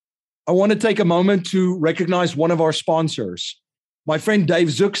I want to take a moment to recognize one of our sponsors. My friend Dave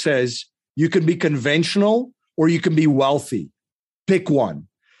Zook says, you can be conventional or you can be wealthy. Pick one.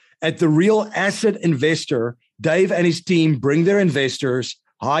 At The Real Asset Investor, Dave and his team bring their investors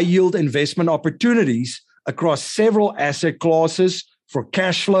high-yield investment opportunities across several asset classes for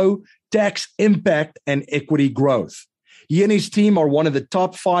cash flow, tax impact, and equity growth. He and his team are one of the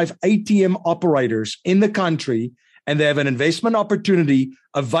top 5 ATM operators in the country, and they have an investment opportunity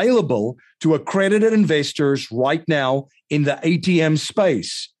available to accredited investors right now in the ATM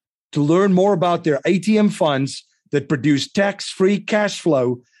space. To learn more about their ATM funds that produce tax-free cash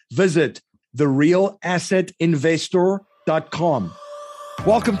flow, visit therealassetinvestor.com.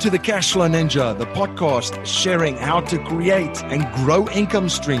 Welcome to the Cashflow Ninja, the podcast sharing how to create and grow income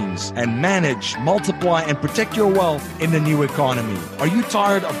streams and manage, multiply, and protect your wealth in the new economy. Are you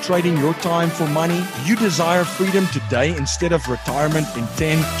tired of trading your time for money? Do you desire freedom today instead of retirement in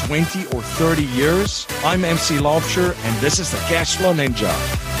 10, 20, or 30 years? I'm MC Laubscher, and this is the Cashflow Ninja.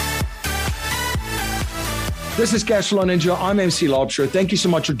 This is Cashflow Ninja. I'm MC Laubscher. Thank you so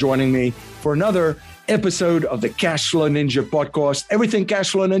much for joining me for another episode of the Cashflow Ninja podcast. Everything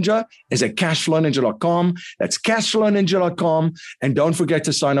Cashflow Ninja is at cashflowninja.com. That's cashflowninja.com. And don't forget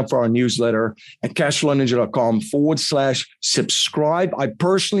to sign up for our newsletter at cashflowninja.com/subscribe. I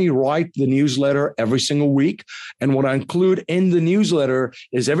personally write the newsletter every single week. And what I include in the newsletter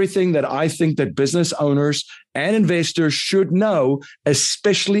is everything that I think that business owners and investors should know,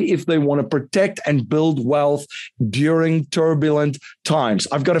 especially if they want to protect and build wealth during turbulent times.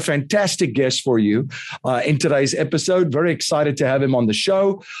 I've got a fantastic guest for you in today's episode. Very excited to have him on the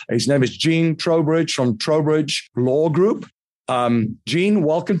show. His name is Gene Trowbridge from Trowbridge Law Group. Gene,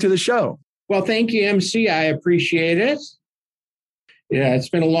 welcome to the show. Well, thank you, MC. I appreciate it. Yeah, it's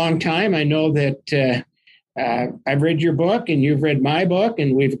been a long time. I know that I've read your book and you've read my book,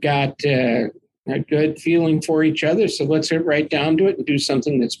 and we've got a good feeling for each other. So let's get right down to it and do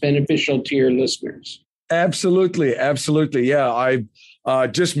something that's beneficial to your listeners. Absolutely. Absolutely. Yeah. I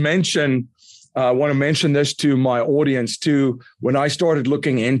just mentioned, I want to mention this to my audience too. When I started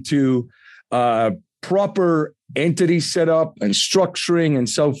looking into proper entity setup and structuring and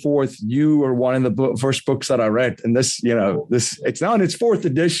so forth, you were one of the first books that I read. And this, it's now in its 4th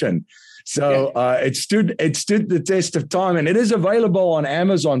edition. So it stood the test of time, and it is available on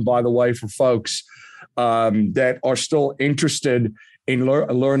Amazon, by the way, for folks that are still interested in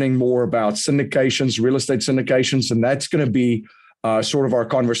learning more about syndications, real estate syndications, and that's going to be sort of our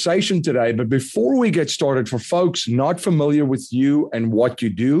conversation today. But before we get started, for folks not familiar with you and what you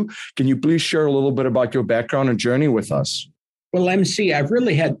do, can you please share a little bit about your background and journey with us? Well, MC, I've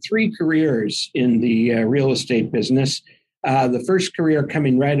really had 3 careers in the real estate business. The first career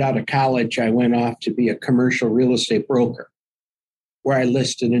coming right out of college, I went off to be a commercial real estate broker, where I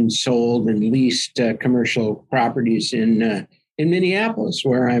listed and sold and leased commercial properties in Minneapolis,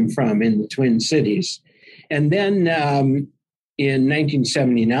 where I'm from, in the Twin Cities. And then in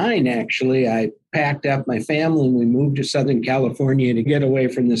 1979, actually, I packed up my family and we moved to Southern California to get away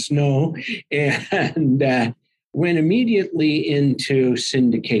from the snow, and went immediately into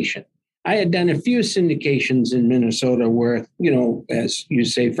syndication. I had done a few syndications in Minnesota where, as you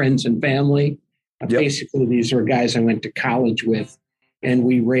say, friends and family. Yep. Basically, these were guys I went to college with, and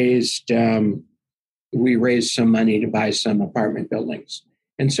we raised some money to buy some apartment buildings.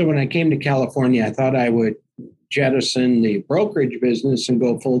 And so when I came to California, I thought I would jettison the brokerage business and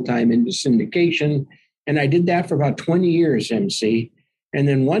go full-time into syndication. And I did that for about 20 years, MC. And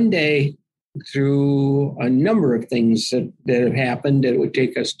then one day, through a number of things that have happened that would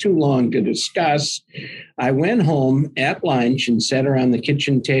take us too long to discuss, I went home at lunch and sat around the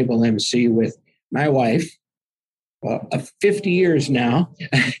kitchen table, MC, with my wife, 50 years now,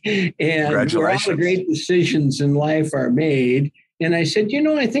 and where all the great decisions in life are made. And I said,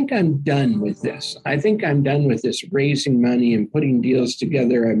 I think I'm done with this. I think I'm done with this raising money and putting deals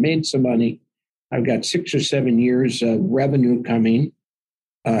together. I made some money. I've got 6 or 7 years of revenue coming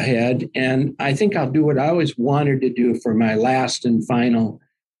ahead. And I think I'll do what I always wanted to do for my last and final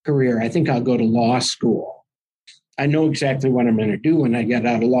career. I think I'll go to law school. I know exactly what I'm going to do when I get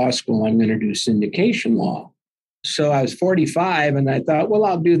out of law school. I'm going to do syndication law. So I was 45 and I thought, well,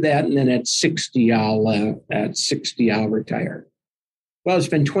 I'll do that. And then at 60, I'll retire. Well, it's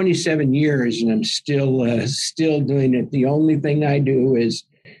been 27 years and I'm still doing it. The only thing I do is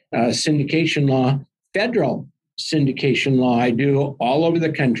syndication law, federal syndication law. I do all over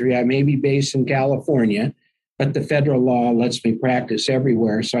the country. I may be based in California, but the federal law lets me practice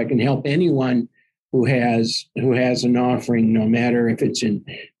everywhere. So I can help anyone who has an offering, no matter if it's in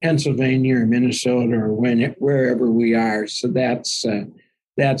Pennsylvania or Minnesota or wherever we are. So that's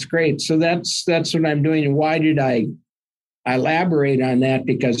That's great. So that's what I'm doing. And why did I elaborate on that?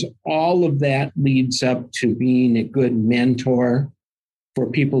 Because all of that leads up to being a good mentor for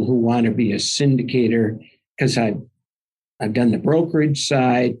people who want to be a syndicator. Because I've done the brokerage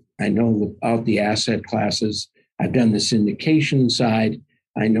side. I know about the asset classes. I've done the syndication side.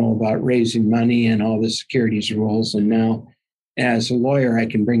 I know about raising money and all the securities rules. And now, as a lawyer, I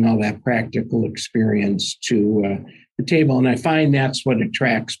can bring all that practical experience to the table. And I find that's what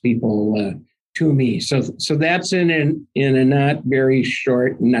attracts people to me. So that's in a not very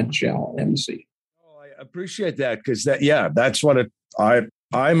short nutshell, MC. Oh, I appreciate that, because that's what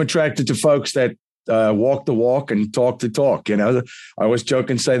I'm attracted to folks that walk the walk and talk the talk. You know, I always joke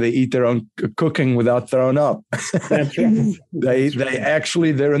and say they eat their own cooking without throwing up. That's right. They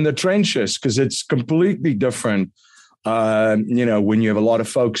actually, they're in the trenches, because it's completely different. When you have a lot of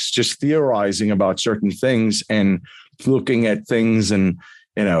folks just theorizing about certain things and looking at things and,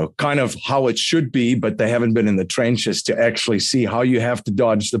 kind of how it should be, but they haven't been in the trenches to actually see how you have to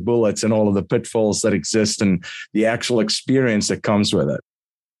dodge the bullets and all of the pitfalls that exist and the actual experience that comes with it.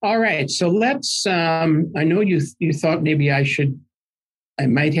 All right. So let's, I know you thought maybe I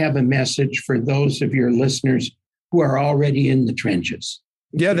might have a message for those of your listeners who are already in the trenches.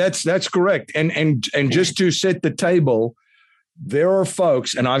 Yeah, that's correct. And just to set the table, there are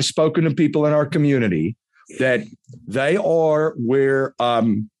folks, and I've spoken to people in our community, that they are where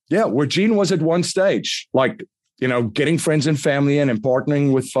Gene was at one stage, like, getting friends and family in and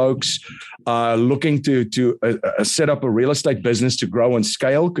partnering with folks, looking to set up a real estate business to grow and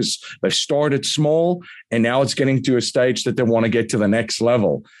scale, because they've started small and now it's getting to a stage that they want to get to the next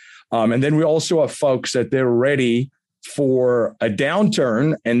level. And then we also have folks that they're ready for a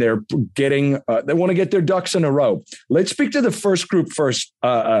downturn and they're getting, they want to get their ducks in a row. Let's speak to the first group first,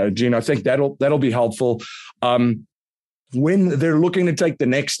 Gene. I think that'll be helpful. When they're looking to take the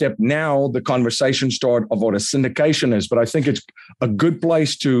next step, now the conversation start of what a syndication is. But I think it's a good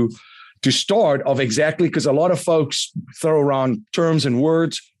place to start of exactly, because a lot of folks throw around terms and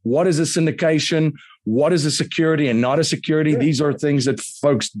words. What is a syndication? What is a security and not a security? These are things that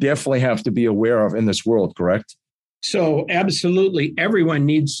folks definitely have to be aware of in this world, correct? So absolutely, everyone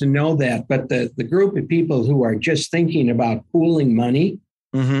needs to know that. But the group of people who are just thinking about pooling money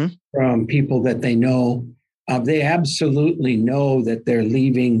from people that they know, they absolutely know that they're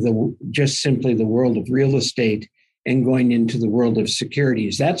leaving just simply the world of real estate and going into the world of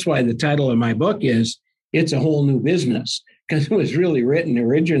securities. That's why the title of my book is It's a Whole New Business, because it was really written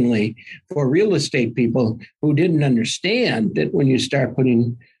originally for real estate people who didn't understand that when you start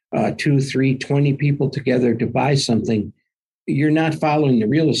putting 2, 3, 20 people together to buy something, you're not following the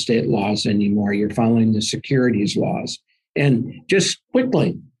real estate laws anymore. You're following the securities laws. And just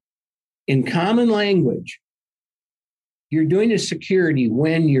quickly, in common language, you're doing a security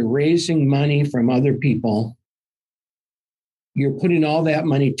when you're raising money from other people. You're putting all that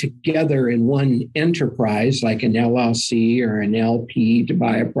money together in one enterprise, like an LLC or an LP, to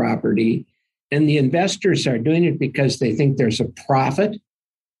buy a property. And the investors are doing it because they think there's a profit.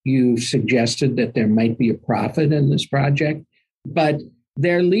 You suggested that there might be a profit in this project, but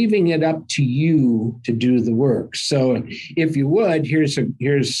they're leaving it up to you to do the work. So if you would,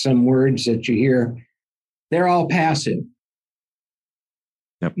 here's some words that you hear. They're all passive.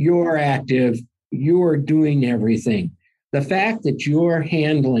 Yep. You're active. You're doing everything. The fact that you're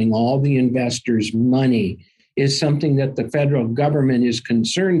handling all the investors' money is something that the federal government is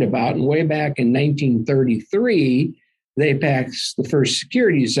concerned about. And way back in 1933, they passed the first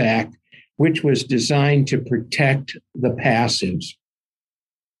Securities Act, which was designed to protect the passives.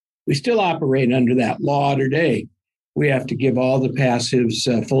 We still operate under that law today. We have to give all the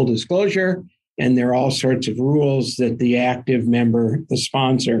passives full disclosure, and there are all sorts of rules that the active member, the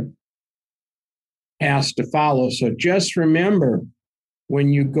sponsor, has to follow. So just remember,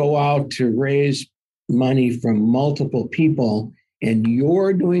 when you go out to raise money from multiple people and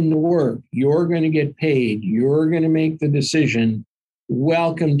you're doing the work, you're going to get paid, you're going to make the decision.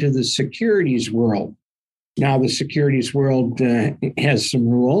 Welcome to the securities world. Now, the securities world has some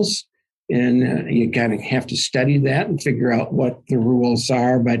rules, and you kind of have to study that and figure out what the rules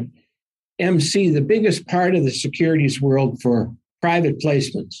are. But MC, the biggest part of the securities world for private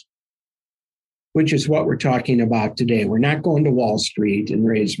placements, which is what we're talking about today. We're not going to Wall Street and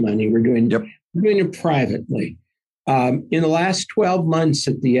raise money. We're doing it privately. In the last 12 months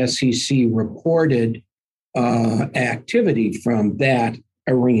that the SEC reported activity from that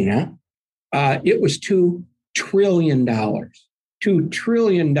arena, it was $2 trillion. $2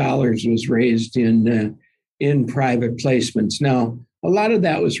 trillion was raised in private placements. Now, A lot of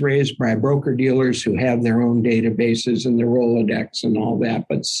that was raised by broker dealers who have their own databases and the Rolodex and all that.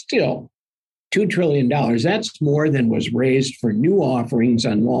 But still, $2 trillion, that's more than was raised for new offerings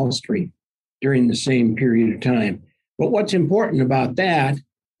on Wall Street during the same period of time. But what's important about that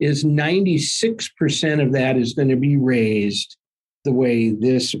is 96% of that is going to be raised the way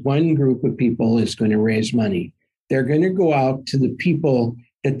this one group of people is going to raise money. They're going to go out to the people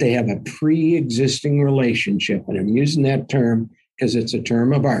that they have a pre-existing relationship. And I'm using that term because it's a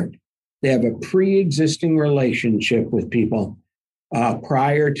term of art. They have a pre-existing relationship with people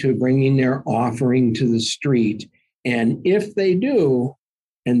prior to bringing their offering to the street. And if they do,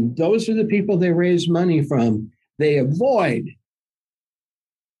 and those are the people they raise money from, they avoid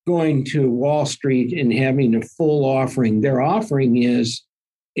going to Wall Street and having a full offering. Their offering is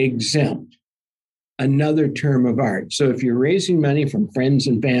exempt, another term of art. So if you're raising money from friends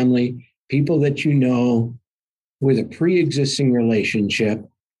and family, people that you know with a pre-existing relationship,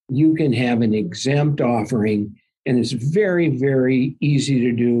 you can have an exempt offering. And it's very, very easy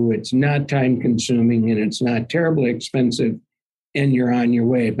to do. It's not time consuming and it's not terribly expensive, and you're on your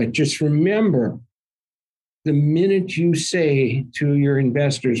way. But just remember, the minute you say to your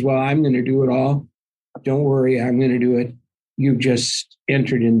investors, well, I'm going to do it all, don't worry, I'm going to do it, you've just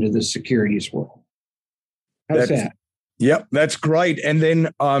entered into the securities world. How's that? Yep, that's great. And then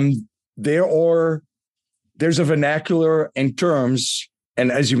there's a vernacular and terms,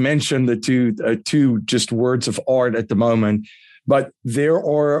 and as you mentioned, the two just words of art at the moment, but there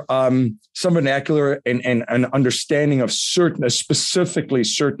are some vernacular and an understanding of specifically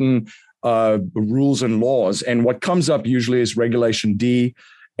certain rules and laws. And what comes up usually is Regulation D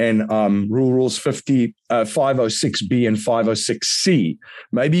and rules 506B and 506C.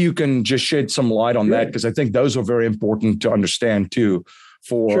 Maybe you can just shed some light on that, because I think those are very important to understand too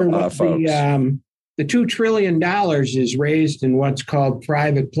for folks. The $2 trillion is raised in what's called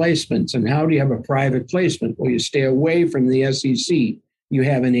private placements. And how do you have a private placement? Well, you stay away from the SEC. You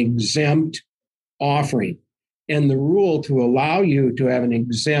have an exempt offering. And the rule to allow you to have an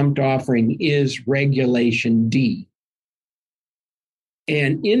exempt offering is Regulation D.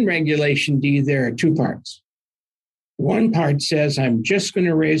 And in Regulation D, there are two parts. One part says, I'm just going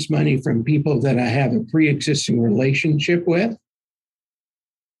to raise money from people that I have a pre-existing relationship with.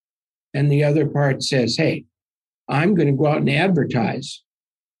 And the other part says, hey, I'm going to go out and advertise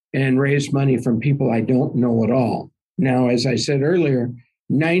and raise money from people I don't know at all. Now, as I said earlier,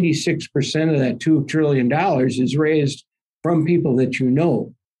 96% of that $2 trillion is raised from people that you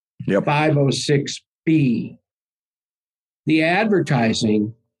know. Yep. 506B. The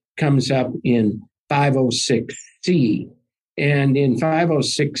advertising comes up in 506C. And in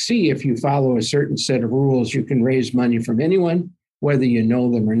 506C, if you follow a certain set of rules, you can raise money from anyone, whether you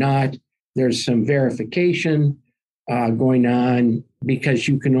know them or not. There's some verification going on because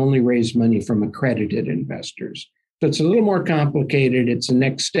you can only raise money from accredited investors. So it's a little more complicated. It's the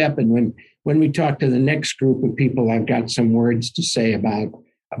next step. And when we talk to the next group of people, I've got some words to say about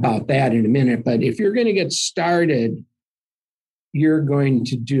that in a minute. But if you're going to get started, you're going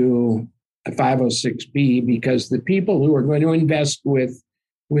to do a 506B, because the people who are going to invest with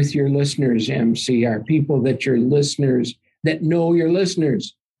your listeners, MC, are people that your listeners, that know your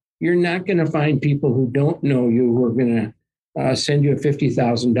listeners. You're not going to find people who don't know you who are going to send you a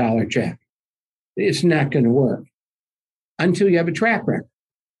 $50,000 check. It's not going to work until you have a track record.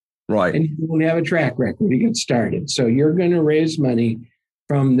 Right. And you won't have a track record to get started. So you're going to raise money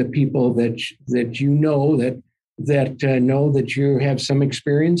from the people that you know that know that you have some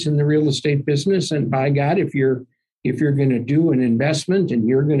experience in the real estate business. And by God, if you're going to do an investment and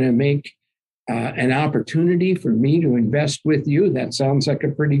you're going to make an opportunity for me to invest with you, that sounds like a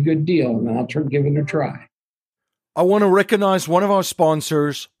pretty good deal, and I'll give it a try. I want to recognize one of our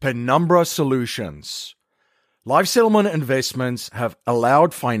sponsors, Penumbra Solutions. Life settlement investments have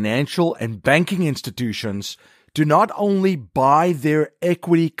allowed financial and banking institutions to not only buy their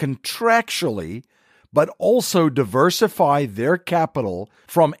equity contractually, but also diversify their capital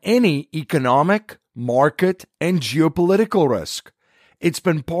from any economic, market, and geopolitical risk. It's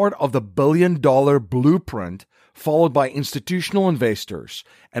been part of the billion-dollar blueprint followed by institutional investors.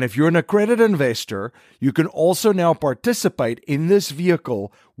 And if you're an accredited investor, you can also now participate in this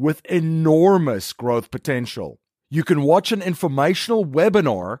vehicle with enormous growth potential. You can watch an informational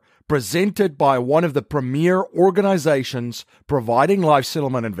webinar presented by one of the premier organizations providing life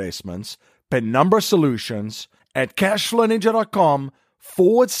settlement investments, Penumbra Solutions, at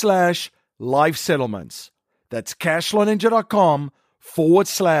cashflowninja.com/life settlements. That's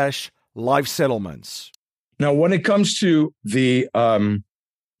cashflowninja.com/life settlements. Now, when it comes to the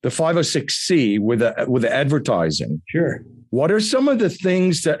 506C with the advertising, sure, What are some of the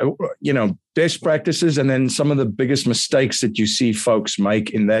things that, best practices, and then some of the biggest mistakes that you see folks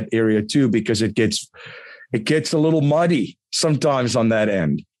make in that area too, because it gets a little muddy sometimes on that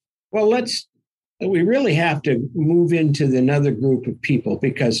end? Well, we really have to move into another group of people,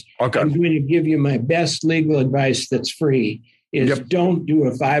 because I'm going to give you my best legal advice that's free is don't do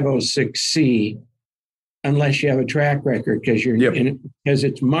a 506C unless you have a track record, because because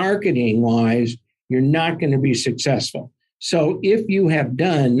it's marketing wise, you're not going to be successful. So if you have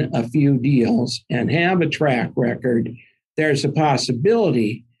done a few deals and have a track record, there's a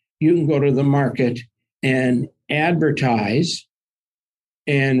possibility you can go to the market and advertise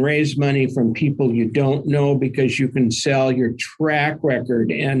and raise money from people you don't know, because you can sell your track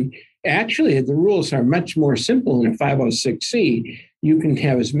record. And actually, the rules are much more simple in a 506C. You can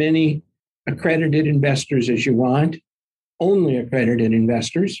have as many accredited investors as you want, only accredited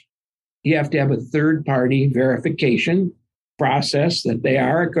investors. You have to have a third-party verification process that they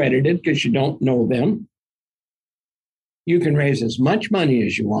are accredited, because you don't know them. You can raise as much money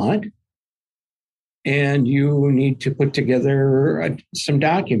as you want. And you need to put together some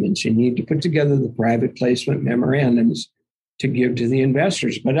documents. You need to put together the private placement memorandums to give to the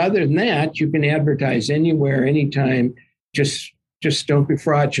investors. But other than that, you can advertise anywhere, anytime. Just don't be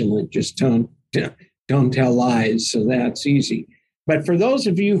fraudulent. Just don't tell lies. So that's easy. But for those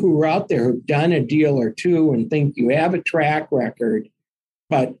of you who are out there who've done a deal or two and think you have a track record,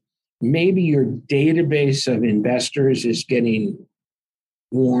 but maybe your database of investors is getting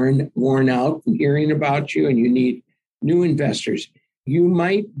worn out from hearing about you and you need new investors, you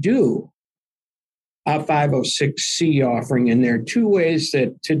might do a 506C offering. And there are two ways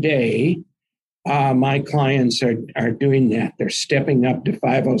that today my clients are doing that. They're stepping up to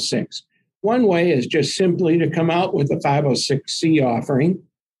 506. One way is just simply to come out with a 506C offering,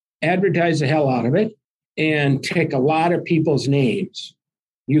 advertise the hell out of it, and take a lot of people's names.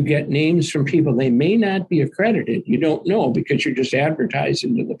 You get names from people. They may not be accredited. You don't know, because you're just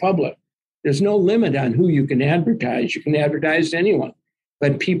advertising to the public. There's no limit on who you can advertise. You can advertise to anyone.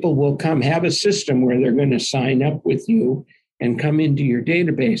 But people will have a system where they're going to sign up with you and come into your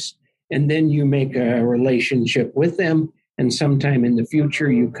database. And then you make a relationship with them. And sometime in the future,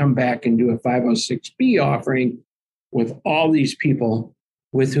 you come back and do a 506B offering with all these people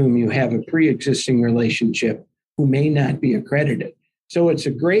with whom you have a pre-existing relationship who may not be accredited. So it's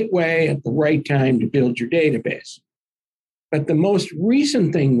a great way at the right time to build your database. But the most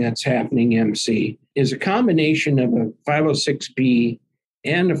recent thing that's happening, MC, is a combination of a 506B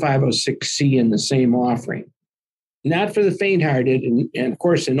and a 506C in the same offering. Not for the faint-hearted, and of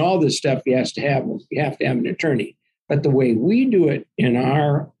course, in all this stuff, you have to have an attorney. But the way we do it in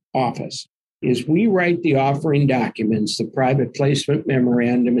our office is we write the offering documents, the private placement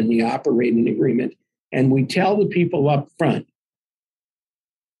memorandum, and the operating agreement, and we tell the people up front,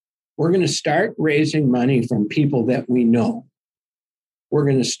 we're going to start raising money from people that we know. We're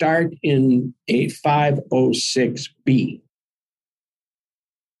going to start in a 506B.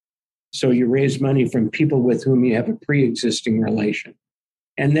 So you raise money from people with whom you have a pre-existing relation.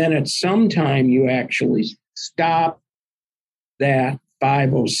 And then at some time, you actually stop that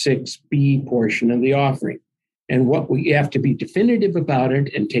 506B portion of the offering. And you have to be definitive about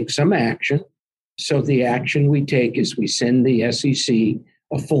it and take some action. So the action we take is we send the SEC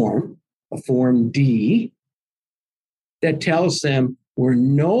a Form D, that tells them we're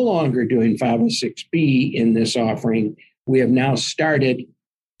no longer doing 506B in this offering. We have now started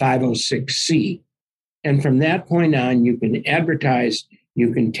 506C. And from that point on, you can advertise,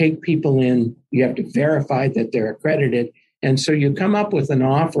 you can take people in, you have to verify that they're accredited. And so you come up with an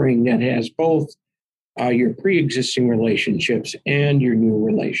offering that has both your pre-existing relationships and your new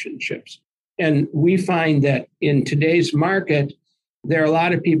relationships. And we find that in today's market, there are a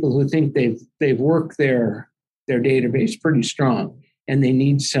lot of people who think they've worked their database pretty strong and they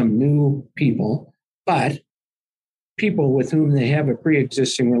need some new people, but people with whom they have a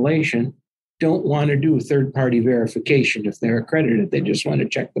pre-existing relation don't want to do third-party verification if they're accredited. They just want to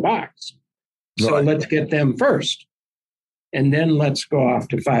check the box. So let's get them first. And then let's go off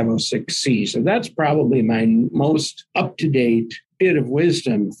to 506C. So that's probably my most up-to-date bit of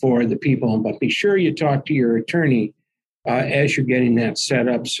wisdom for the people. But be sure you talk to your attorney as you're getting that set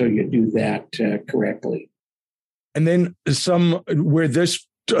up so you do that correctly. And then where this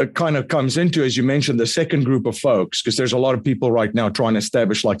kind of comes into, as you mentioned, the second group of folks, because there's a lot of people right now trying to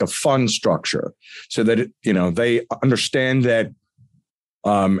establish like a fund structure so that, they understand that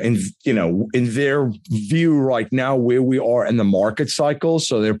in their view right now, where we are in the market cycle.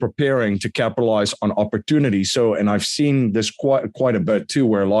 So they're preparing to capitalize on opportunity. So, and I've seen this quite a bit too,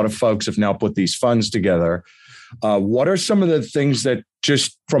 where a lot of folks have now put these funds together. What are some of the things that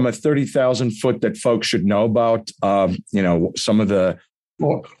just from a 30,000 foot that folks should know about? Some of the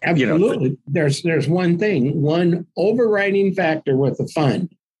Well, absolutely. There's one overriding factor with the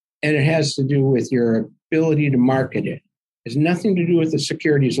fund, and it has to do with your ability to market it. It has nothing to do with the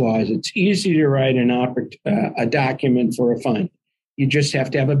securities laws. It's easy to write a document for a fund. You just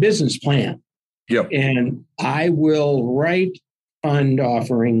have to have a business plan. Yep. And I will write fund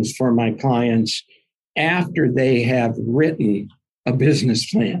offerings for my clients after they have written a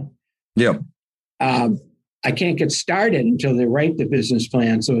business plan. Yep. I can't get started until they write the business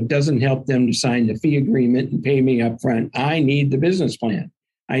plan, so it doesn't help them to sign the fee agreement and pay me up front. I need the business plan.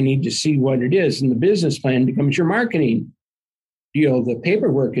 I need to see what it is, and the business plan becomes your marketing deal. The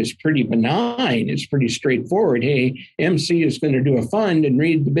paperwork is pretty benign. It's pretty straightforward. Hey, MC is going to do a fund and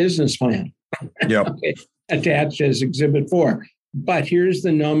read the business plan. Yep. Okay. Attached as Exhibit 4. But here's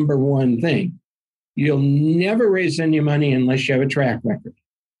the number one thing. You'll never raise any money unless you have a track record.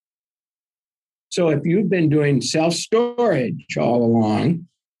 So if you've been doing self-storage all along,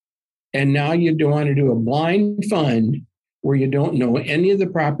 and now you don't want to do a blind fund where you don't know any of the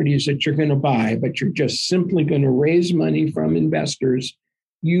properties that you're going to buy, but you're just simply going to raise money from investors,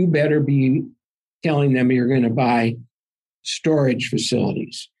 you better be telling them you're going to buy storage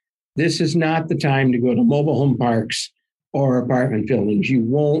facilities. This is not the time to go to mobile home parks or apartment buildings. You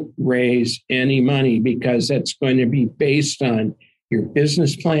won't raise any money because that's going to be based on your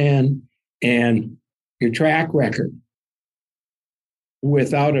business plan and your track record.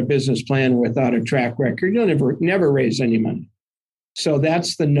 Without a business plan, without a track record, you'll never raise any money. So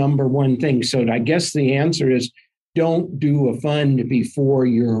that's the number one thing. So I guess the answer is don't do a fund before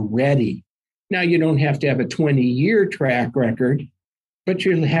you're ready. Now, you don't have to have a 20-year track record, but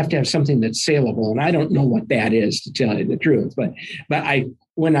you have to have something that's saleable. And I don't know what that is, to tell you the truth. But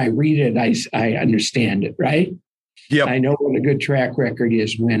when I read it, I understand it, right? Yep. I know what a good track record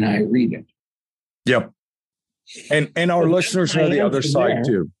is when I read it. Yep. And our listeners know the other side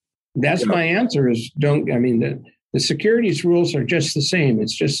too. That's my answer is the securities rules are just the same.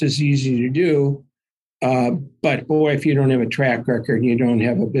 It's just as easy to do. But boy, if you don't have a track record and you don't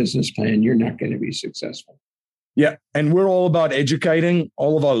have a business plan, you're not going to be successful. Yeah. And we're all about educating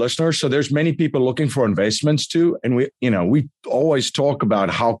all of our listeners. So there's many people looking for investments too. And we always talk about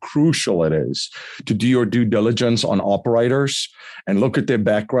how crucial it is to do your due diligence on operators and look at their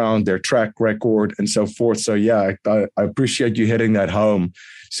background, their track record, and so forth. So yeah, I appreciate you hitting that home.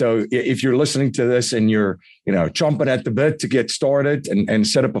 So if you're listening to this and you're, chomping at the bit to get started and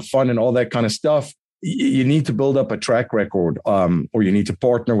set up a fund and all that kind of stuff, you need to build up a track record, or you need to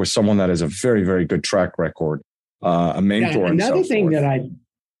partner with someone that has a very, very good track record. A mentor. Another thing that I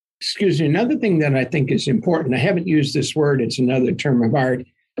think is important, I haven't used this word, it's another term of art,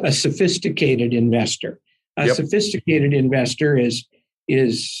 a sophisticated investor. A sophisticated investor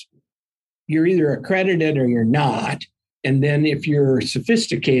is you're either accredited or you're not. And then if you're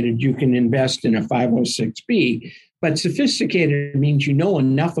sophisticated, you can invest in a 506B. But sophisticated means you know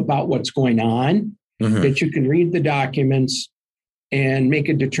enough about what's going on that you can read the documents and make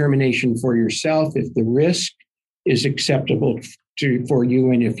a determination for yourself if the risk is acceptable for you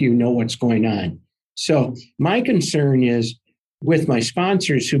and if you know what's going on. So my concern is with my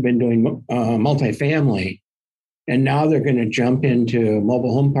sponsors who've been doing multifamily, and now they're going to jump into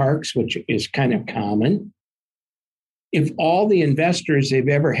mobile home parks, which is kind of common. If all the investors they've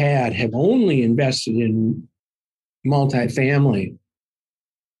ever had have only invested in multifamily,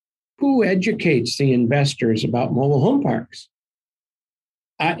 who educates the investors about mobile home parks?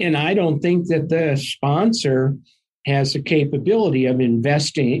 And I don't think that the sponsor has the capability of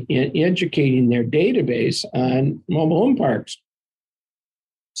investing in educating their database on mobile home parks.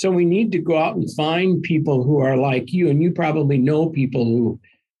 So we need to go out and find people who are like you, and you probably know people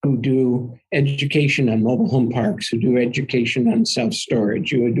who do education on mobile home parks, who do education on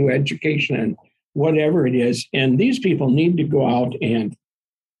self-storage, who do education on whatever it is. And these people need to go out and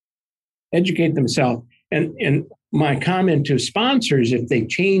educate themselves. And my comment to sponsors, if they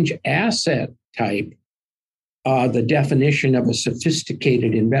change asset type, the definition of a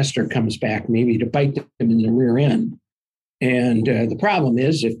sophisticated investor comes back maybe to bite them in the rear end. And the problem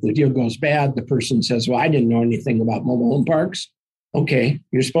is if the deal goes bad, the person says, well, I didn't know anything about mobile home parks. Okay,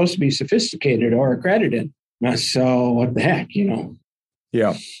 you're supposed to be sophisticated or accredited. So what the heck,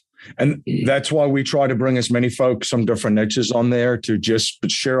 Yeah. And that's why we try to bring as many folks from different niches on there to just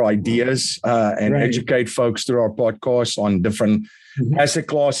share ideas and educate folks through our podcast on different asset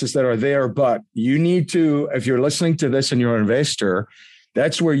classes that are there. But you need to, if you're listening to this and you're an investor,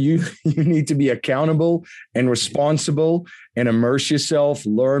 that's where you need to be accountable and responsible and immerse yourself,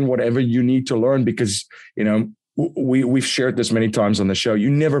 learn whatever you need to learn, because, we've shared this many times on the show. You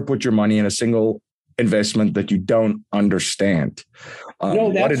never put your money in a single investment that you don't understand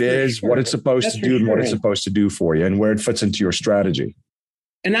what it is, what it's supposed to do, and what it's supposed to do for you, and where it fits into your strategy.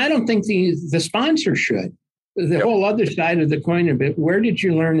 And I don't think the sponsor should. The whole other side of the coin of it, where did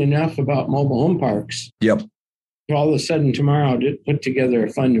you learn enough about mobile home parks? Yep. All of a sudden tomorrow to put together a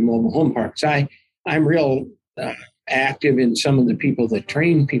fund of mobile home parks. I'm real active in some of the people that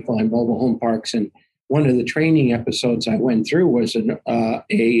train people on mobile home parks. And one of the training episodes I went through was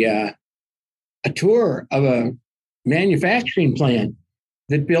a tour of a manufacturing plant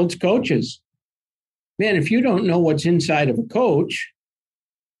that builds coaches. Man, if you don't know what's inside of a coach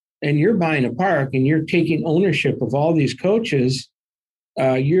and you're buying a park and you're taking ownership of all these coaches,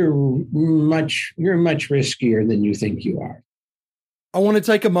 you're much riskier than you think you are. I want to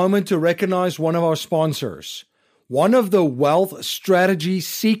take a moment to recognize one of our sponsors. One of the wealth strategy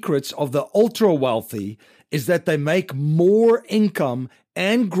secrets of the ultra wealthy is that they make more income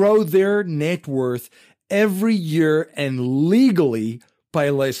and grow their net worth every year and legally pay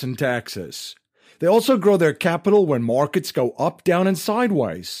less in taxes. They also grow their capital when markets go up, down, and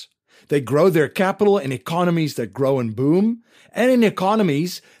sideways. They grow their capital in economies that grow and boom, and in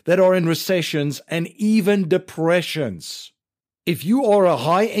economies that are in recessions and even depressions. If you are a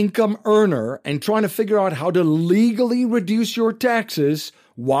high-income earner and trying to figure out how to legally reduce your taxes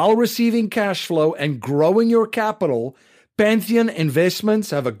while receiving cash flow and growing your capital, Pantheon Investments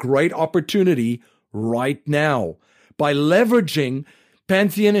have a great opportunity right now. By leveraging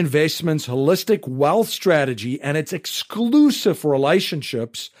Pantheon Investments' holistic wealth strategy and its exclusive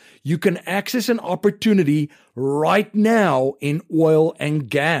relationships, you can access an opportunity right now in oil and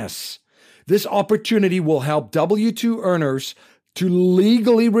gas. This opportunity will help W-2 earners to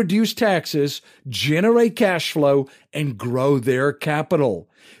legally reduce taxes, generate cash flow, and grow their capital.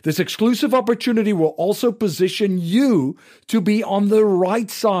 This exclusive opportunity will also position you to be on the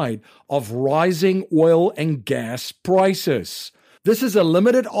right side of rising oil and gas prices. This is a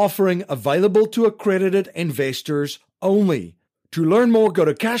limited offering available to accredited investors only. To learn more, go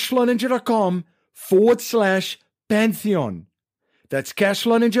to cashflowninja.com/Pantheon. That's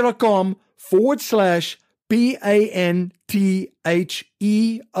cashflowninja.com/PANTHEON.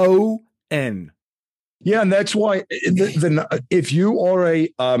 Yeah, and that's why if you are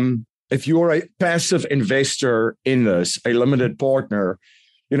a passive investor in this, a limited partner,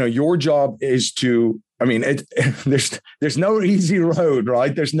 your job is to. There's no easy road,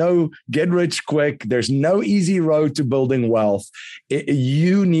 right? There's no get rich quick. There's no easy road to building wealth.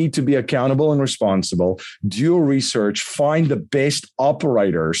 You need to be accountable and responsible. Do your research. Find the best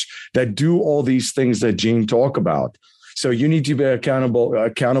operators that do all these things that Gene talked about. So you need to be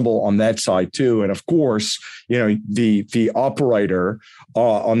accountable on that side too. And of course, the operator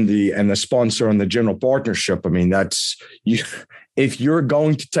and the sponsor and the general partnership. That's you. If you're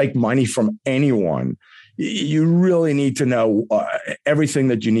going to take money from anyone, you really need to know everything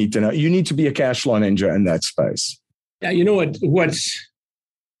that you need to know. You need to be a cash flow ninja in that space. Yeah, you know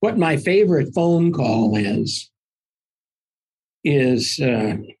what my favorite phone call is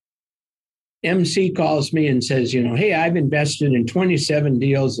MC calls me and says, hey, I've invested in 27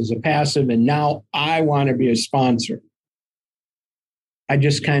 deals as a passive, and now I want to be a sponsor. I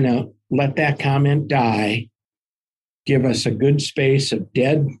just kind of let that comment die, give us a good space of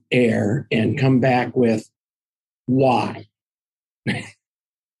dead air, and come back with why.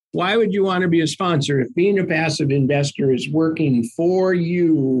 Why would you want to be a sponsor? If being a passive investor is working for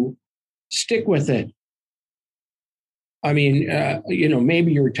you, stick with it.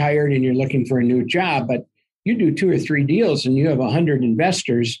 Maybe you're retired and you're looking for a new job, but you do 2 or 3 deals and you have 100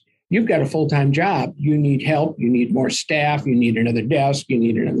 investors. You've got a full-time job. You need help. You need more staff. You need another desk. You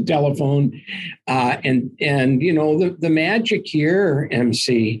need another telephone. The magic here,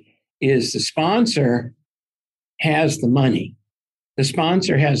 MC, is the sponsor has the money. The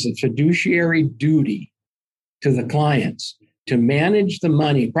sponsor has a fiduciary duty to the clients to manage the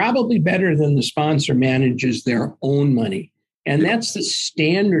money, probably better than the sponsor manages their own money. And that's the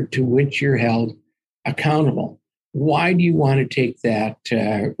standard to which you're held accountable. Why do you want to take that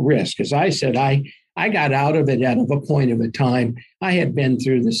risk? As I said, I got out of it at a point of a time. I had been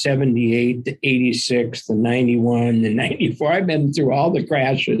through the 78, the 86, the 91, the 94. I've been through all the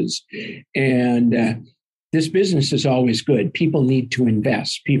crashes. And this business is always good. People need to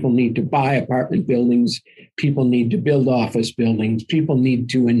invest. People need to buy apartment buildings. People need to build office buildings. People need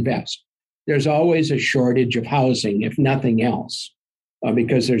to invest. There's always a shortage of housing, if nothing else,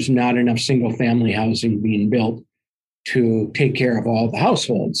 because there's not enough single-family housing being built to take care of all the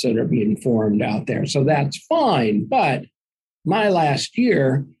households that are being formed out there. So that's fine. But my last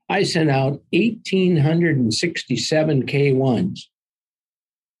year, I sent out 1,867 K1s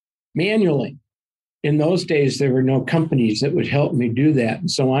manually. In those days, there were no companies that would help me do that.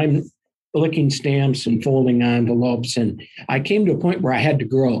 And so I'm licking stamps and folding envelopes. And I came to a point where I had to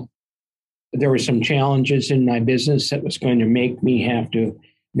grow. There were some challenges in my business that was going to make me have to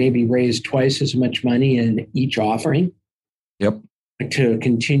maybe raise twice as much money in each offering. Yep. To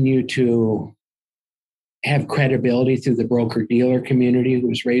continue to have credibility through the broker dealer community who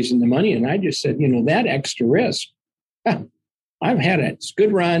was raising the money. And I just said, that extra risk, I've had it. It's a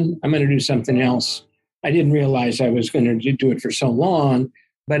good run. I'm going to do something else. I didn't realize I was going to do it for so long,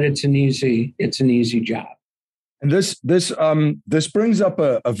 but it's an easy job. And this brings up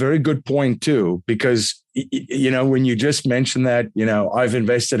a very good point too, because when you just mentioned that, I've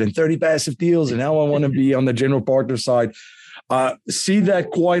invested in 30 passive deals and now I want to be on the general partner side. See that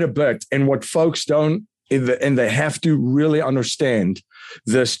quite a bit. And what folks don't, and they have to really understand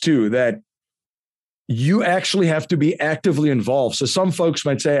this too, that you actually have to be actively involved. So some folks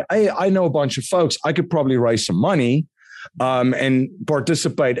might say, hey, I know a bunch of folks, I could probably raise some money and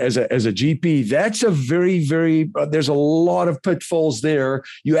participate as a GP. That's a very, very, there's a lot of pitfalls there.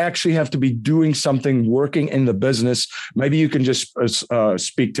 You actually have to be doing something, working in the business. Maybe you can just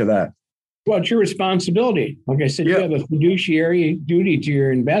speak to that. Well, it's your responsibility. Like I said, You have a fiduciary duty to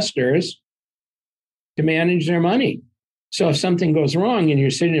your investors to manage their money. So if something goes wrong and you're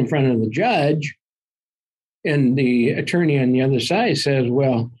sitting in front of the judge and the attorney on the other side says,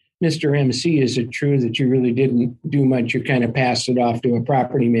 well, Mr. MC, is it true that you really didn't do much? You kind of passed it off to a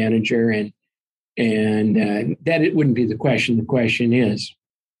property manager and that it wouldn't be the question. The question is,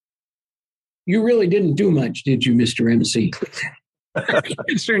 you really didn't do much, did you, Mr. MC?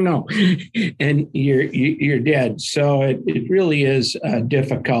 Yes or no? And you're dead. So it really is a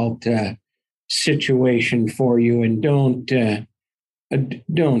difficult situation for you, and don't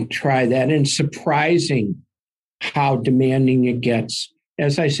try that. And surprising how demanding it gets.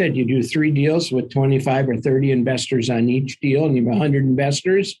 As I said, you do 3 deals with 25 or 30 investors on each deal, and you have 100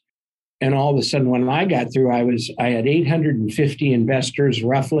 investors. And all of a sudden, when I got through, I had 850 investors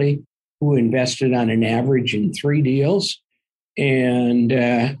roughly who invested on an average in 3 deals. And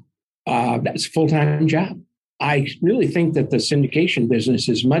that's a full-time job. I really think that the syndication business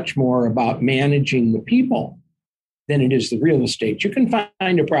is much more about managing the people than it is the real estate. You can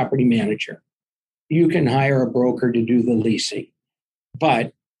find a property manager. You can hire a broker to do the leasing.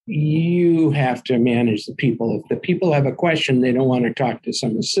 But you have to manage the people. If the people have a question, they don't want to talk to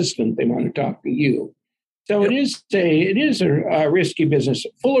some assistant. They want to talk to you. So it is a risky business,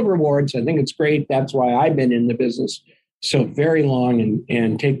 full of rewards. I think it's great. That's why I've been in the business so very long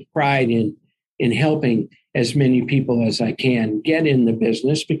and take pride in helping as many people as I can get in the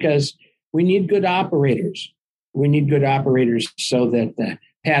business, because we need good operators. We need good operators so that the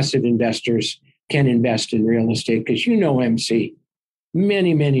passive investors can invest in real estate. Because MC,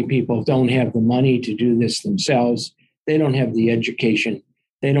 many, many people don't have the money to do this themselves. They don't have the education.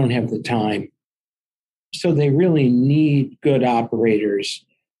 They don't have the time. So they really need good operators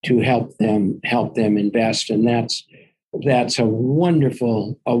to help them invest. And that's a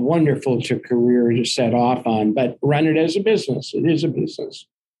wonderful career to set off on, but run it as a business. It is a business.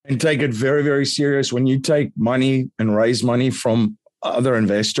 And take it very, very serious. When you take money and raise money from other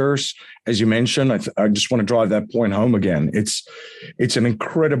investors, as you mentioned, I just want to drive that point home again. It's an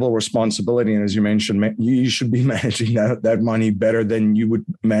incredible responsibility. And as you mentioned, you should be managing that money better than you would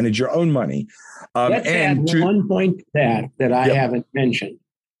manage your own money. Let's add one point that I haven't mentioned.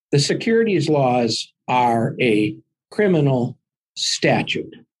 The securities laws are a criminal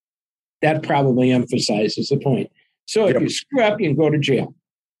statute. That probably emphasizes the point. So if you screw up, you can go to jail.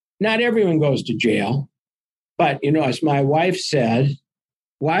 Not everyone goes to jail. But, as my wife said,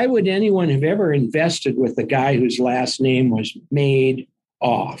 why would anyone have ever invested with the guy whose last name was Made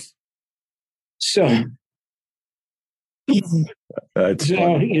Off? So, that's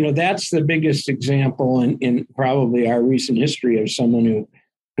the biggest example in probably our recent history of someone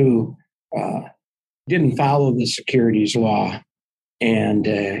who didn't follow the securities law and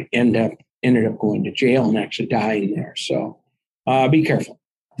ended up going to jail and actually dying there. So be careful.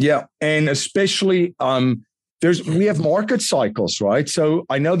 Yeah, and especially we have market cycles, right? So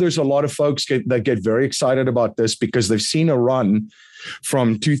I know there's a lot of folks that get very excited about this because they've seen a run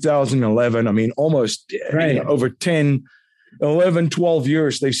from 2011. I mean, almost over 10, 11, 12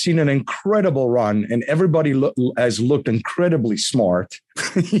 years, they've seen an incredible run, and everybody has looked incredibly smart.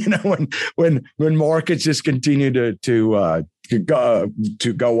 When markets just continue to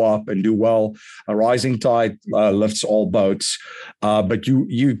go up and do well, a rising tide lifts all boats. But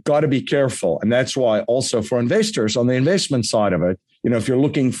you've got to be careful, and that's why also for investors on the investment side of it, if you're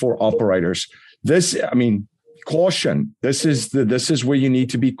looking for operators, caution. This is where you need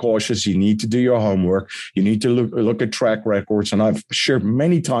to be cautious. You need to do your homework. You need to look at track records. And I've shared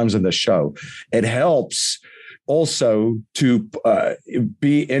many times on the show, it helps also to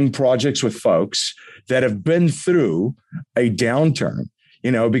be in projects with folks that have been through a downturn,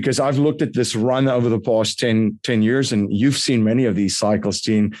 because I've looked at this run over the past 10 years, and you've seen many of these cycles,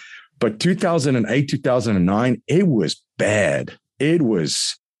 Gene. But 2008, 2009, it was bad. It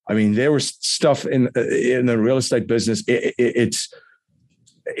was, there was stuff in the real estate business. It's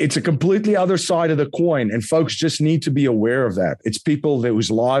a completely other side of the coin, and folks just need to be aware of that. It's people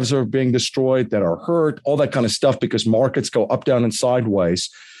whose lives are being destroyed, that are hurt, all that kind of stuff, because markets go up, down, and sideways.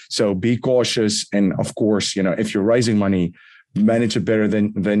 So be cautious, and of course, if you're raising money, manage it better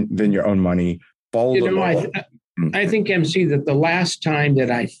than your own money. Follow the law. I think, MC, that the last time that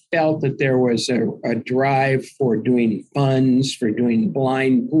I felt that there was a drive for doing funds, for doing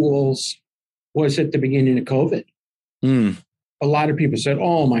blind pools, was at the beginning of COVID. A lot of people said,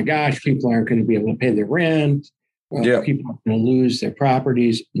 oh my gosh, people aren't going to be able to pay their rent. People are going to lose their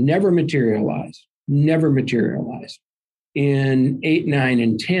properties. Never materialized. In 8, 9,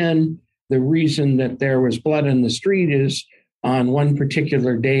 and 10, the reason that there was blood on the street is on one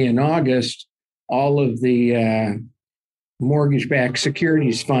particular day in August, all of the mortgage-backed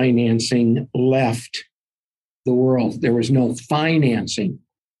securities financing left the world. There was no financing.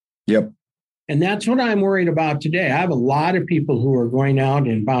 Yep. And that's what I'm worried about today. I have a lot of people who are going out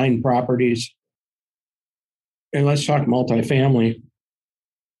and buying properties, and let's talk multifamily,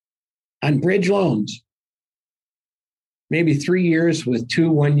 on bridge loans. Maybe 3 years with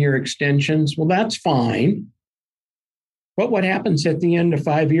 2 one-year extensions. Well, that's fine. But what happens at the end of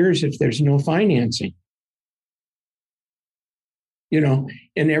 5 years if there's no financing? And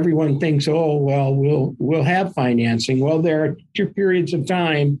everyone thinks, oh, well, we'll have financing. Well, there are 2 periods of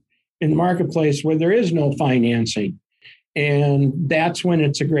time in the marketplace where there is no financing. And that's when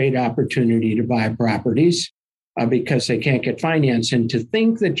it's a great opportunity to buy properties because they can't get finance. And to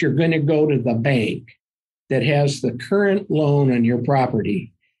think that you're going to go to the bank that has the current loan on your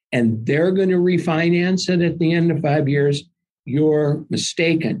property and they're going to refinance it at the end of 5 years, you're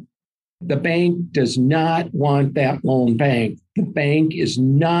mistaken. The bank does not want that loan banked. The bank is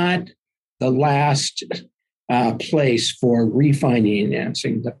not the last place for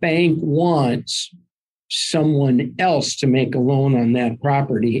refinancing. The bank wants someone else to make a loan on that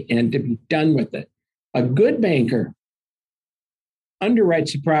property and to be done with it. A good banker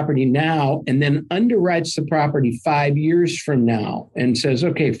underwrites the property now and then underwrites the property 5 years from now and says,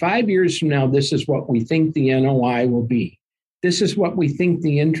 okay, 5 years from now, this is what we think the NOI will be. This is what we think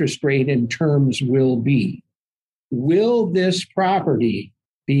the interest rate and terms will be. Will this property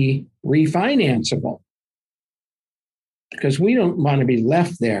be refinanceable? Because we don't want to be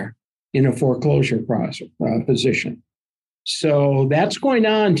left there in a foreclosure position. So that's going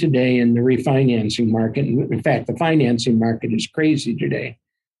on today in the refinancing market. In fact, the financing market is crazy today,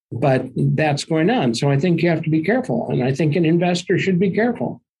 but that's going on. So I think you have to be careful. And I think an investor should be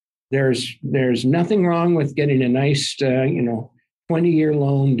careful. There's nothing wrong with getting a nice, 20-year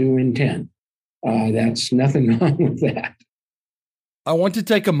loan due in 10. That's nothing wrong with that. I want to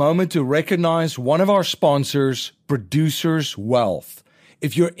take a moment to recognize one of our sponsors, Producers Wealth.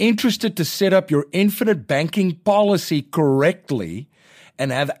 If you're interested to set up your infinite banking policy correctly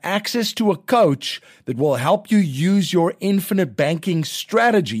and have access to a coach that will help you use your infinite banking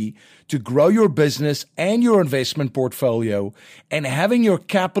strategy to grow your business and your investment portfolio, and having your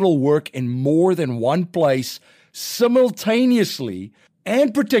capital work in more than one place simultaneously,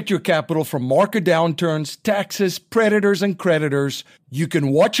 and protect your capital from market downturns, taxes, predators, and creditors, you can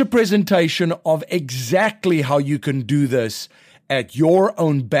watch a presentation of exactly how you can do this at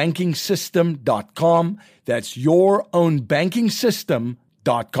yourownbankingsystem.com. That's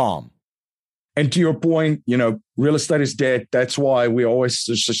yourownbankingsystem.com. And to your point, real estate is debt. That's why we always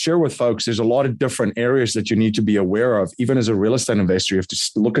just share with folks, there's a lot of different areas that you need to be aware of. Even as a real estate investor, you have to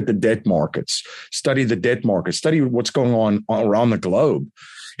look at the debt markets, study the debt markets, study what's going on around the globe,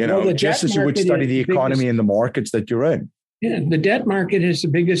 just as you would study the economy and the markets that you're in. Yeah, the debt market is the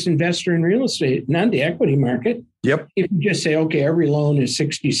biggest investor in real estate, not the equity market. Yep. If you just say, okay, every loan is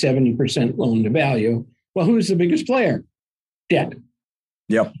 60, 70% loan to value, well, who's the biggest player? Debt.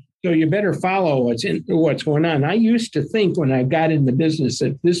 Yep. So you better follow what's going on. I used to think when I got in the business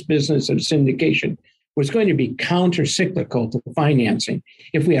that this business of syndication was going to be counter-cyclical to financing.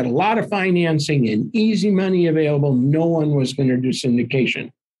 If we had a lot of financing and easy money available, no one was going to do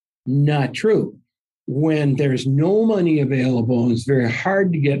syndication. Not true. When there's no money available and it's very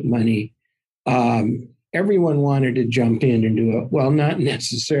hard to get money, everyone wanted to jump in and do it. Well, not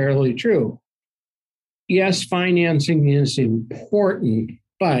necessarily true. Yes, financing is important,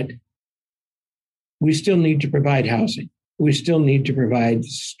 but we still need to provide housing. We still need to provide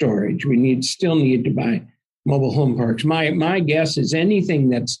storage. Still need to buy mobile home parks. My guess is anything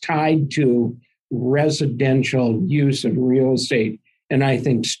that's tied to residential use of real estate, and I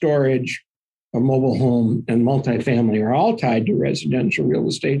think storage, a mobile home, and multifamily are all tied to residential real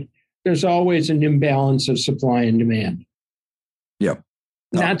estate. There's always an imbalance of supply and demand. Yep.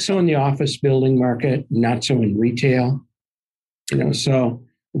 Not so in the office building market, not so in retail. So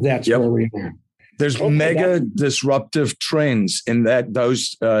that's where we are. There's mega disruptive trends in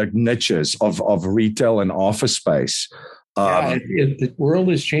those niches of retail and office space. The world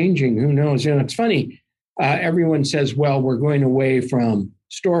is changing. Who knows? It's funny. Everyone says, well, we're going away from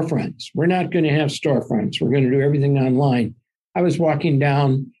storefronts. We're not going to have storefronts. We're going to do everything online. I was walking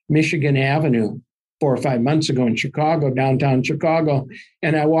down Michigan Avenue 4 or 5 months ago in Chicago, downtown Chicago,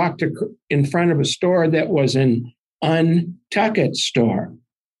 and I walked in front of a store that was an Untuckit store.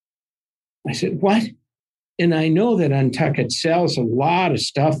 I said, what? And I know that Untuckit sells a lot of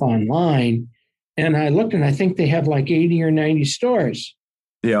stuff online. And I looked and I think they have like 80 or 90 stores.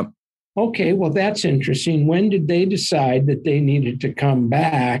 Yeah. Okay, well, that's interesting. When did they decide that they needed to come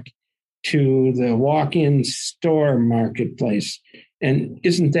back to the walk-in store marketplace? And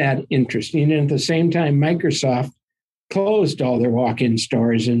isn't that interesting? And at the same time, Microsoft closed all their walk-in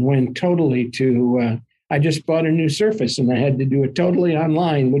stores and went totally to, I just bought a new Surface and I had to do it totally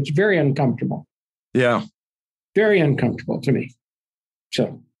online, which is very uncomfortable. Yeah. Very uncomfortable to me.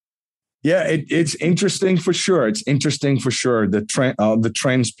 So. Yeah, it's interesting for sure. It's interesting for sure. The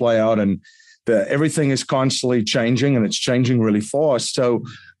trends play out, and everything is constantly changing, and it's changing really fast. So,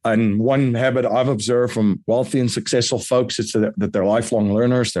 and one habit I've observed from wealthy and successful folks is that they're lifelong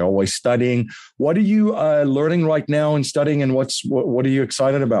learners. They're always studying. What are you learning right now and studying, and what are you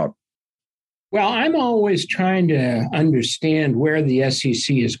excited about? Well, I'm always trying to understand where the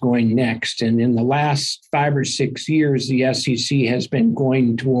SEC is going next. And in the last 5 or 6 years, the SEC has been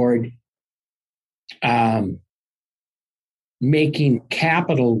going toward making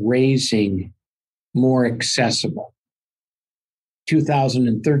capital raising more accessible.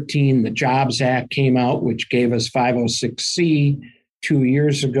 2013, the Jobs Act came out, which gave us 506C. 2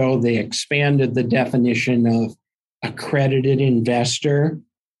 years ago, they expanded the definition of accredited investor.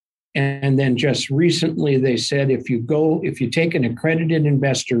 And then just recently, they said if you take an accredited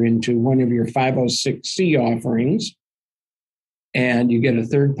investor into one of your 506C offerings and you get a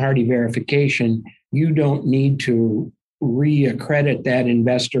third-party verification, you don't need to re-accredit that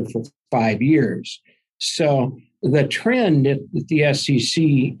investor for 5 years. So the trend at the SEC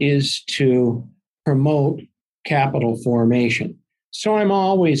is to promote capital formation. So I'm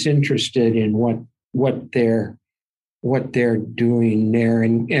always interested in what they're doing there,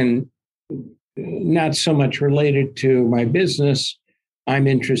 and not so much related to my business. I'm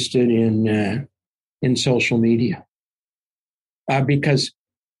interested in social media because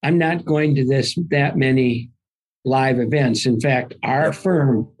I'm not going to that many live events. In fact, our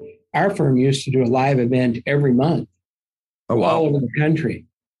firm used to do a live event every month, all over the country,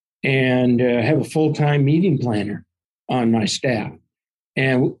 and have a full-time meeting planner on my staff.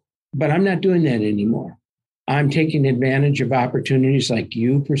 But I'm not doing that anymore. I'm taking advantage of opportunities like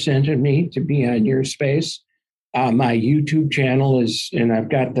you presented me to be on your space. My YouTube channel is, and I've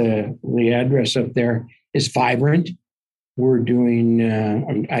got the address up there, is vibrant. We're doing,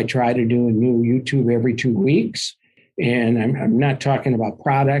 I try to do a new YouTube every 2 weeks. And I'm not talking about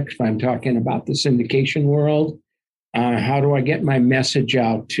products, I'm talking about the syndication world. How do I get my message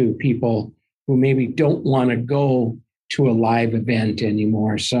out to people who maybe don't want to go to a live event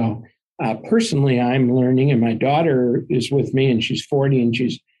anymore? So personally, I'm learning, and my daughter is with me, and she's 40, and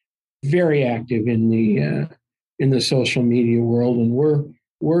she's very active in the social media world. And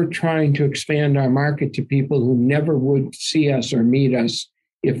we're trying to expand our market to people who never would see us or meet us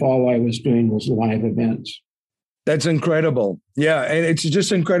if all I was doing was live events. That's incredible. Yeah, and it's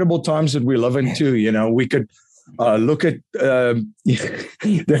just incredible times that we live in too. We could look at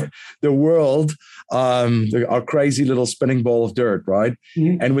the world, our crazy little spinning ball of dirt, right?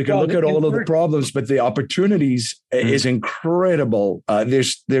 Mm-hmm. And we can look at all of the problems, but the opportunities is incredible.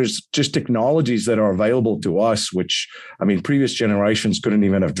 There's just technologies that are available to us, which, previous generations couldn't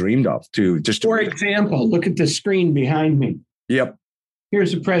even have dreamed of. For example, look at the screen behind me. Yep.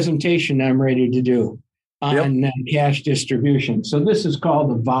 Here's a presentation I'm ready to do on cash distribution. So this is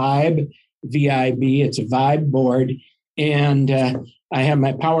called the Vibe, VIB. It's a Vibe board. And I have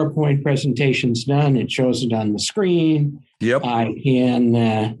my PowerPoint presentations done. It shows it on the screen. Yep. I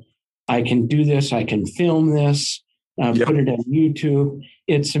can I can do this. I can film this, put it on YouTube.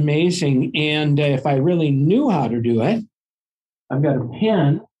 It's amazing. And if I really knew how to do it, I've got a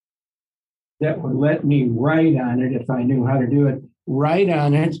pen that would let me write on it if I knew how to do it. Write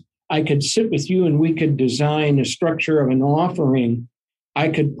on it. I could sit with you and we could design a structure of an offering. I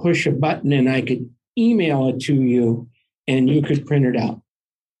could push a button and I could email it to you and you could print it out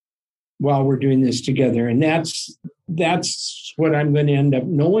while we're doing this together. And that's what I'm going to end up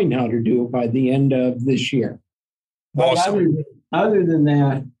knowing how to do by the end of this year. Awesome. But other than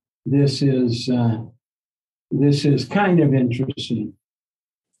that, this is kind of interesting.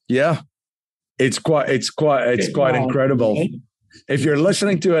 Yeah. It's quite incredible. Right? If you're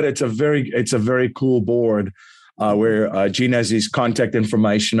listening to it, it's a very cool board where Gene has his contact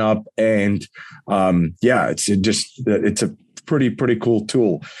information up, and it's a pretty cool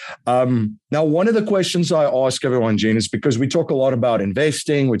tool. Now, one of the questions I ask everyone, Gene, is because we talk a lot about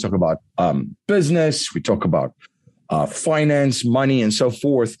investing, we talk about business, we talk about finance, money, and so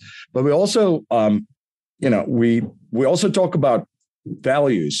forth, but we also we also talk about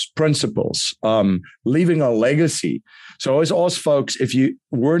values, principles, leaving a legacy. So I always ask folks, if you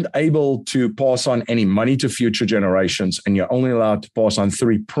weren't able to pass on any money to future generations and you're only allowed to pass on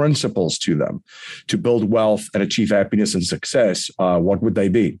 3 principles to them to build wealth and achieve happiness and success, what would they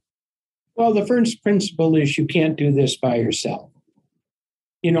be? Well, the first principle is you can't do this by yourself.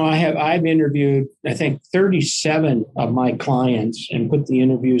 I've interviewed, I think, 37 of my clients and put the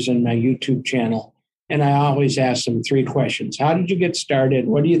interviews in my YouTube channel. And I always ask them 3 questions. How did you get started?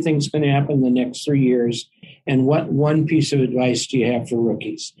 What do you think is going to happen in the next 3 years? And what one piece of advice do you have for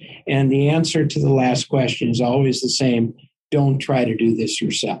rookies? And the answer to the last question is always the same. Don't try to do this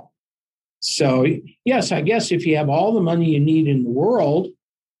yourself. So, yes, I guess if you have all the money you need in the world,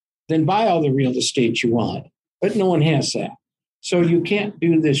 then buy all the real estate you want. But no one has that. So you can't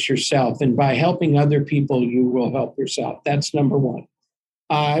do this yourself. And by helping other people, you will help yourself. That's number 1.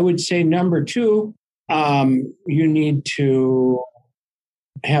 I would say number 2, you need to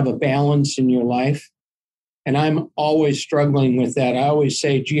have a balance in your life. And I'm always struggling with that. I always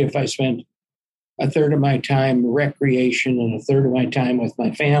say, gee, if I spent a third of my time recreation and a third of my time with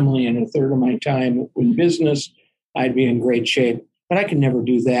my family and a third of my time in business, I'd be in great shape. But I can never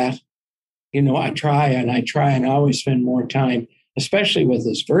do that. I try and I always spend more time, especially with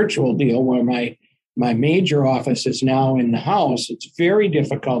this virtual deal where my major office is now in the house. It's very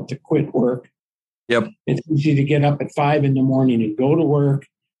difficult to quit work. Yep. It's easy to get up at 5 a.m. and go to work.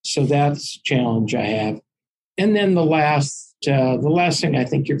 So that's a challenge I have. And then the last thing, I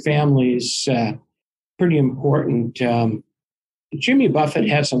think your family is pretty important. Jimmy Buffett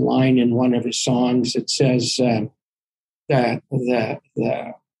has a line in one of his songs that says that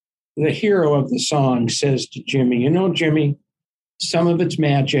the hero of the song says to Jimmy, Jimmy, some of it's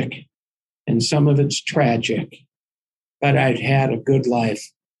magic and some of it's tragic, but I'd had a good life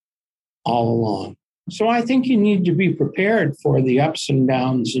all along. So I think you need to be prepared for the ups and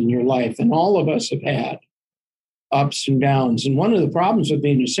downs in your life. And all of us have had ups and downs. And one of the problems with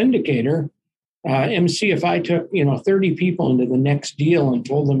being a syndicator, MC, if I took 30 people into the next deal and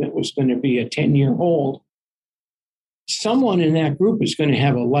told them it was going to be a 10-year hold, someone in that group is going to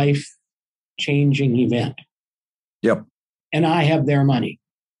have a life-changing event. Yep. And I have their money.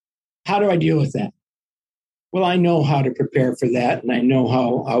 How do I deal with that? Well, I know how to prepare for that, and I know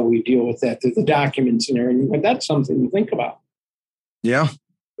how we deal with that through the documents and everything. But that's something to think about. Yeah.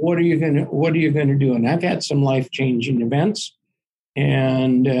 What are you gonna do? And I've had some life-changing events,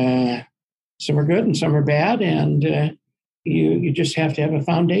 and some are good and some are bad, and you just have to have a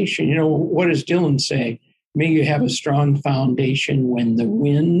foundation. What does Dylan say? May you have a strong foundation when the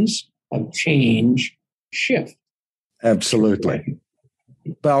winds of change shift. Absolutely.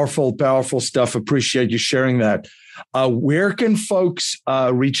 Powerful stuff. Appreciate you sharing that. Where can folks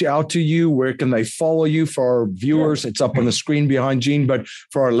reach out to you? Where can they follow you? For our viewers, it's up on the screen behind Gene, but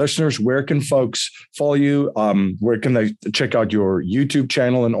for our listeners, where can folks follow you? Where can they check out your YouTube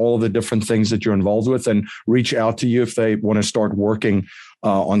channel and all of the different things that you're involved with and reach out to you if they want to start working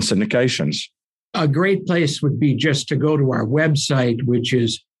on syndications? A great place would be just to go to our website, which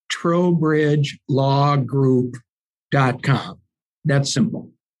is trowbridgelawgroup.com. That's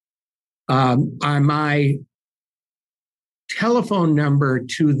simple. My telephone number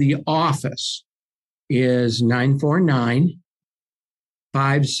to the office is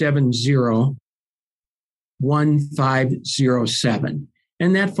 949-570-1507.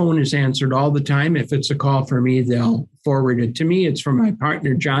 And that phone is answered all the time. If it's a call for me, they'll forward it to me. It's from my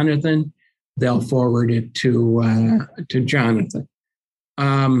partner, Jonathan. They'll forward it to Jonathan.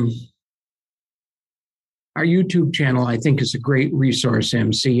 our YouTube channel, I think, is a great resource,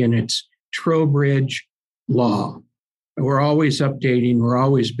 MC, and it's Trowbridge Law. We're always updating, we're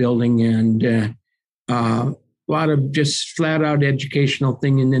always building, and a lot of just flat out educational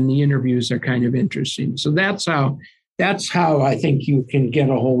thing, and then the interviews are kind of interesting. So that's how I think you can get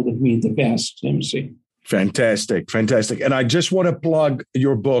a hold of me the best, MC. Fantastic. And I just want to plug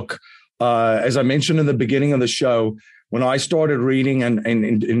your book. As I mentioned in the beginning of the show, when I started reading and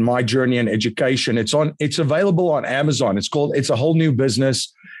in my journey in education, it's available on Amazon. It's a Whole New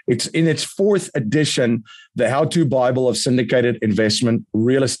Business. It's in its 4th edition, the How-To Bible of Syndicated Investment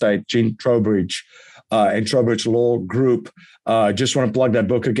Real Estate, Gene Trowbridge and Trowbridge Law Group. Just want to plug that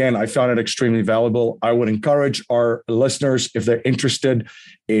book again. I found it extremely valuable. I would encourage our listeners, if they're interested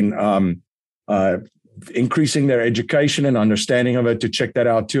in increasing their education and understanding of it, to check that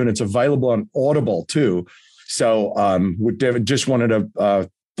out too. And it's available on Audible too. So just wanted to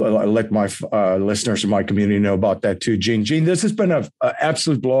let my listeners and my community know about that too. Gene, this has been an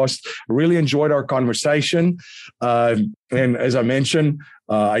absolute blast. I really enjoyed our conversation. And as I mentioned,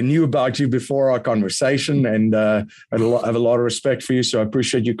 I knew about you before our conversation, and I have a lot of respect for you. So I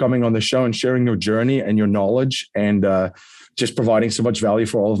appreciate you coming on the show and sharing your journey and your knowledge, and just providing so much value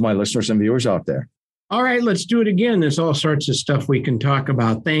for all of my listeners and viewers out there. All right, let's do it again. There's all sorts of stuff we can talk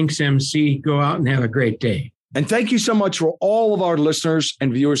about. Thanks, MC. Go out and have a great day. And thank you so much for all of our listeners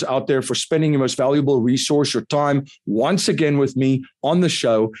and viewers out there for spending your most valuable resource, your time, once again with me on the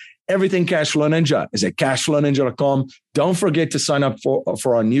show. Everything Cashflow Ninja is at cashflowninja.com. Don't forget to sign up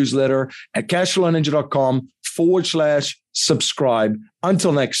for our newsletter at cashflowninja.com/subscribe.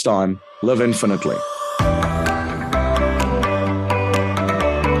 Until next time, live infinitely.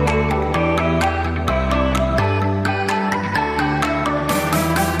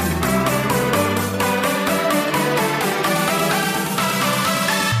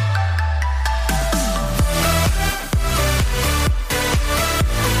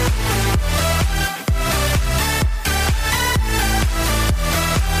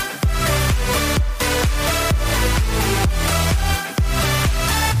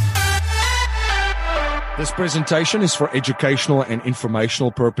 This presentation is for educational and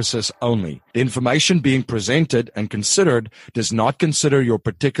informational purposes only. The information being presented and considered does not consider your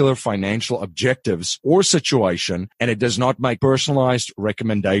particular financial objectives or situation, and it does not make personalized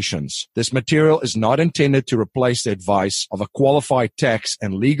recommendations. This material is not intended to replace the advice of a qualified tax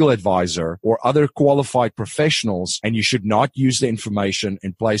and legal advisor or other qualified professionals, and you should not use the information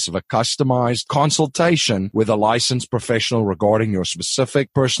in place of a customized consultation with a licensed professional regarding your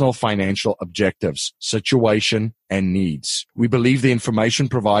specific personal financial objectives, situation, and needs. We believe the information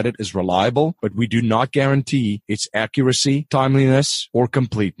provided is reliable, but we do not guarantee its accuracy, timeliness, or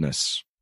completeness.